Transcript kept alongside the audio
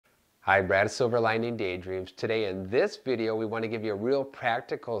Hi, Brad of Silver Lining Daydreams. Today in this video we want to give you a real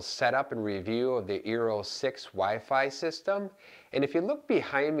practical setup and review of the Eero 6 Wi-Fi system. And if you look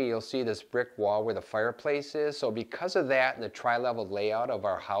behind me, you'll see this brick wall where the fireplace is. So because of that and the tri-level layout of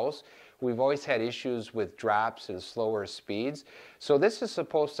our house, we've always had issues with drops and slower speeds. So this is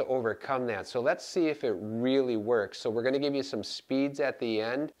supposed to overcome that. So let's see if it really works. So we're going to give you some speeds at the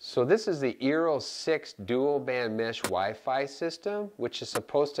end. So this is the Eero 6 dual band mesh Wi-Fi system, which is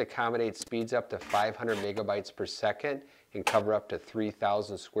supposed to accommodate speeds up to 500 megabytes per second and cover up to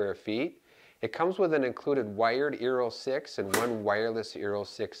 3,000 square feet. It comes with an included wired Eero 6 and one wireless Eero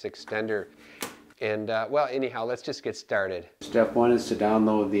 6 extender. And well, anyhow, let's just get started. Step one is to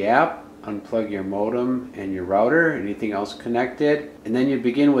download the app, unplug your modem and your router, anything else connected. And then you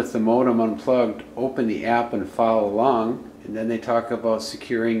begin with the modem unplugged, open the app and follow along. And then they talk about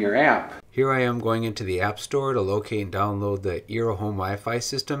securing your app. Here I am going into the App Store to locate and download the Eero Home Wi-Fi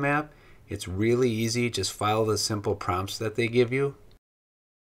System app. It's really easy, just follow the simple prompts that they give you.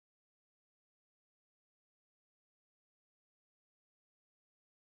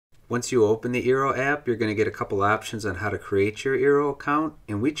 Once you open the Eero app, you're going to get a couple options on how to create your Eero account,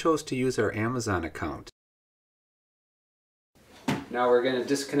 and we chose to use our Amazon account. Now we're going to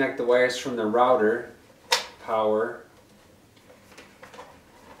disconnect the wires from the router, power,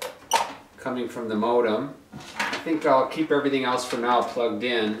 coming from the modem. I think I'll keep everything else for now plugged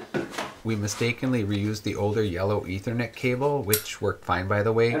in. We mistakenly reused the older yellow Ethernet cable, which worked fine by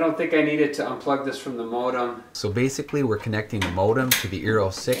the way. I don't think I needed to unplug this from the modem. So basically we're connecting the modem to the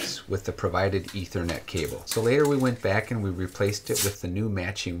Eero 6 with the provided Ethernet cable. So later we went back and we replaced it with the new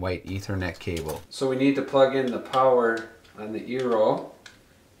matching white Ethernet cable. So we need to plug in the power on the Eero.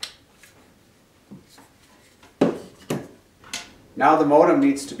 Now the modem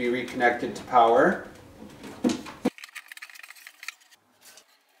needs to be reconnected to power.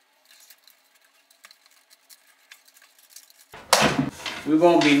 We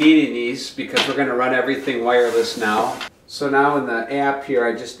won't be needing these because we're going to run everything wireless now. So now in the app here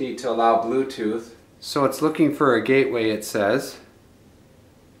I just need to allow Bluetooth. So it's looking for a gateway, it says.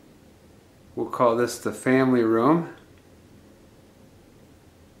 We'll call this the family room.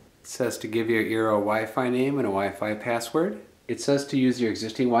 It says to give your Eero Wi-Fi name and a Wi-Fi password. It says to use your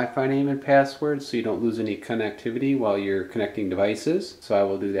existing Wi-Fi name and password so you don't lose any connectivity while you're connecting devices. So I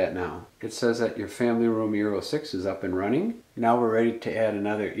will do that now. It says that your family room Eero 6 is up and running. Now we're ready to add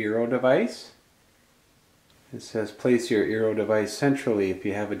another Eero device. It says place your Eero device centrally. If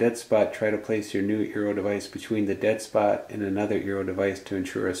you have a dead spot, try to place your new Eero device between the dead spot and another Eero device to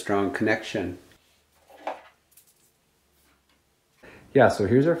ensure a strong connection. Yeah, so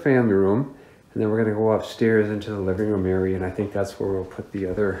here's our family room. And then we're going to go upstairs into the living room area, and I think that's where we'll put the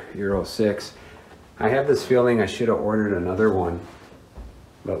other Eero 6. I have this feeling I should have ordered another one,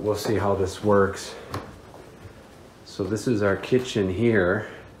 but we'll see how this works. So this is our kitchen here,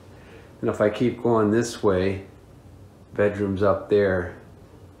 and if I keep going this way, bedroom's up there.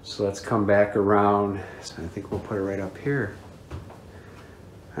 So let's come back around. So I think we'll put it right up here.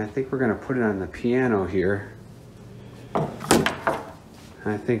 I think we're going to put it on the piano here.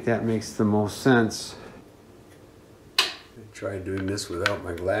 I think that makes the most sense. I tried doing this without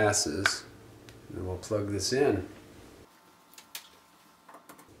my glasses. And then we'll plug this in.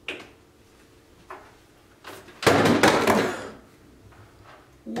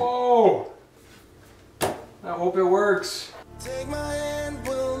 Whoa! I hope it works. Take my hand,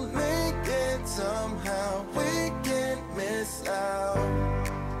 we'll make it somehow. We can't miss out.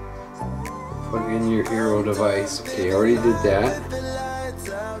 Plug in your Eero device. Okay, I already did that.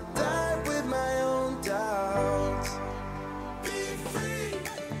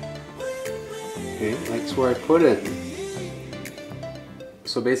 Okay, that's where I put it.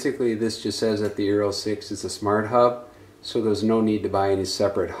 So basically this just says that the Eero 6 is a smart hub, so there's no need to buy any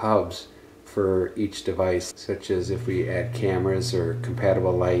separate hubs for each device, such as if we add cameras or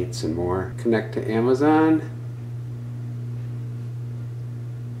compatible lights and more. Connect to Amazon.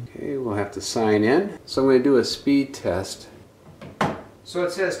 Okay, we'll have to sign in. So I'm going to do a speed test. So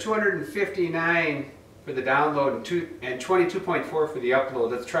it says 259 for the download and 22.4 for the upload.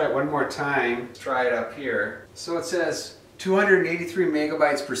 Let's try it one more time. Let's try it up here. So it says 283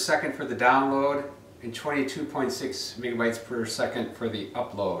 megabytes per second for the download and 22.6 megabytes per second for the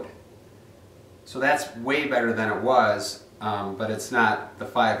upload. So that's way better than it was, but it's not the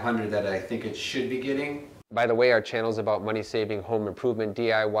 500 that I think it should be getting. By the way, our channel is about money saving, home improvement,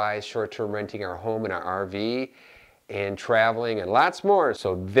 DIY, short-term renting our home and our RV. and traveling and lots more.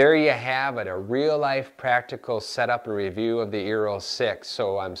 So there you have it, a real life practical setup and review of the Eero 6.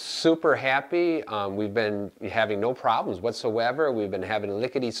 So I'm super happy. We've been having no problems whatsoever. We've been having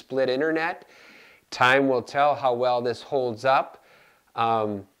lickety split internet. Time will tell how well this holds up.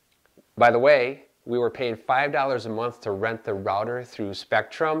 By the way, we were paying $5 a month to rent the router through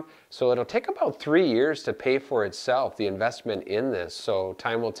Spectrum, so it'll take about 3 years to pay for itself, the investment in this. So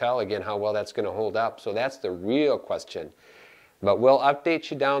time will tell again how well that's going to hold up. So that's the real question. But we'll update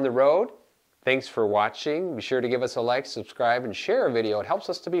you down the road. Thanks for watching. Be sure to give us a like, subscribe, and share a video. It helps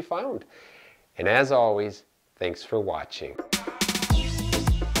us to be found. And as always, thanks for watching.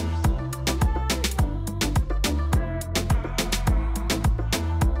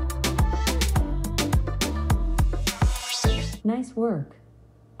 Nice work.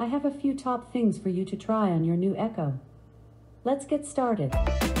 I have a few top things for you to try on your new Echo. Let's get started.